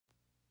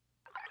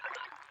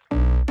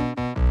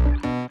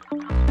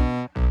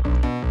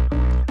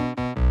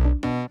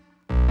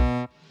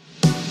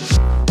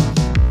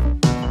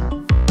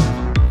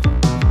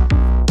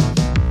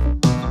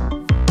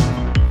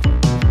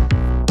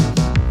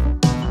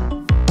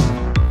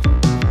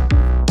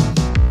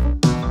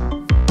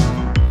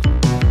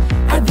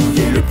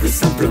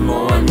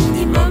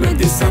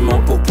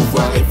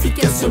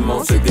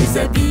doucement se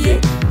déshabiller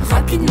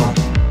rapidement.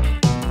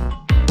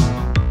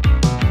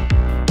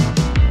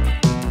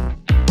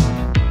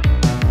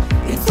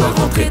 Une fois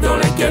rentré dans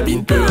la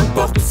cabine, peu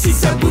importe si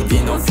ça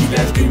boudine,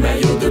 enfilage du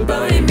maillot de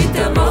bain et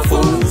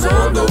métamorphose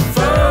en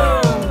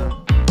dauphin.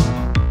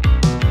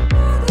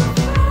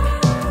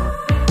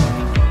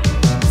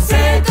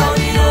 C'est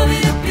comme une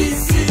envie de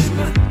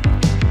piscine,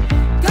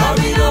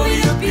 comme une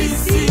envie de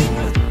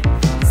piscine.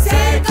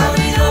 C'est comme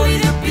une envie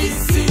de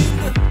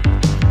piscine,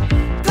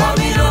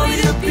 comme une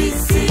envie de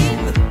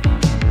piscine.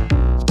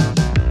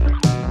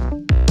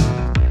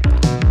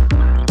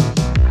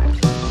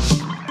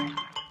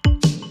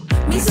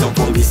 Mise en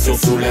condition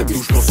sous la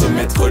douche pour se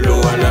mettre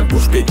l'eau à la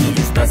bouche.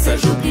 Pédiluve,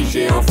 passage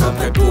obligé, enfin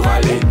prêt pour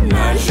aller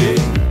nager.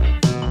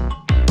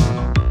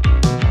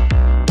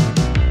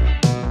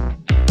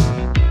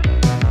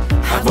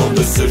 Avant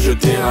de se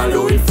jeter à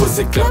l'eau, il faut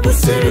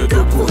s'éclabousser le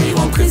dos pour y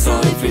rentrer sans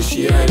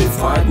réfléchir. Elle est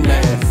froide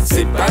mais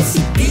c'est pas si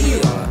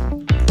pire.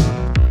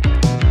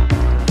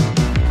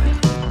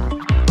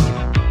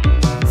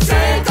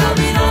 C'est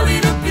comme une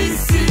envie de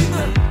piscine,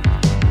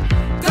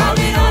 comme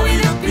une envie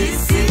de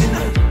piscine.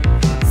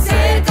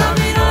 C'est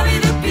comme une envie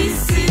de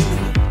piscine,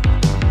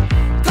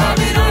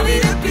 comme une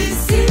envie de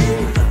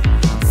piscine.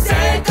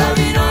 C'est comme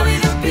une envie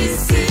de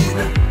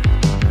piscine,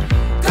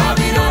 comme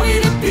une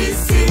envie de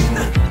piscine.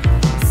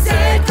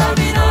 C'est comme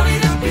une envie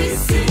de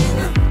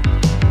piscine,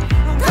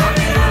 comme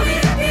une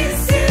envie de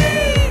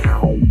piscine.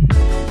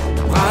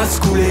 Bras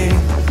coulés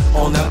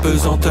en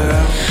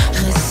apesanteur,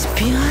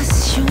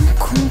 Respiration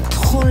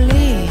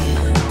contrôlée,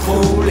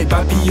 gros les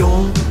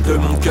papillons de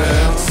mon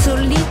cœur.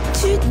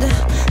 solitude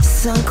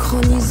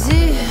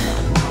synchronisée,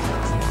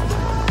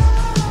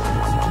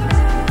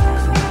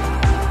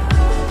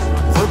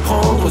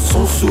 Reprendre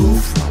son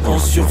souffle en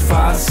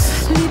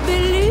surface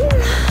libellules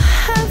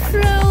à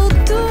fleur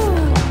d'eau,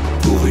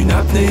 pour une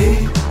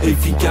apnée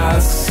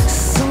efficace.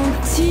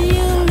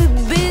 sentir le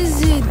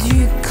baiser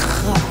du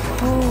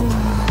crapaud.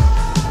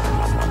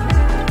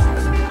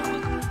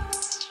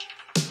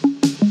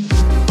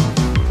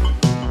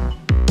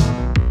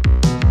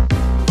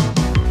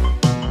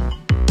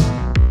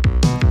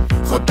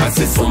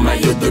 Repasser son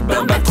maillot de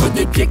bain, battre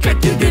des pieds,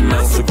 claquer des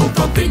mains, se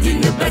contenter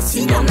d'une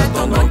bassine en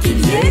attendant qu'il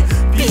y ait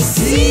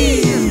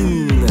piscine.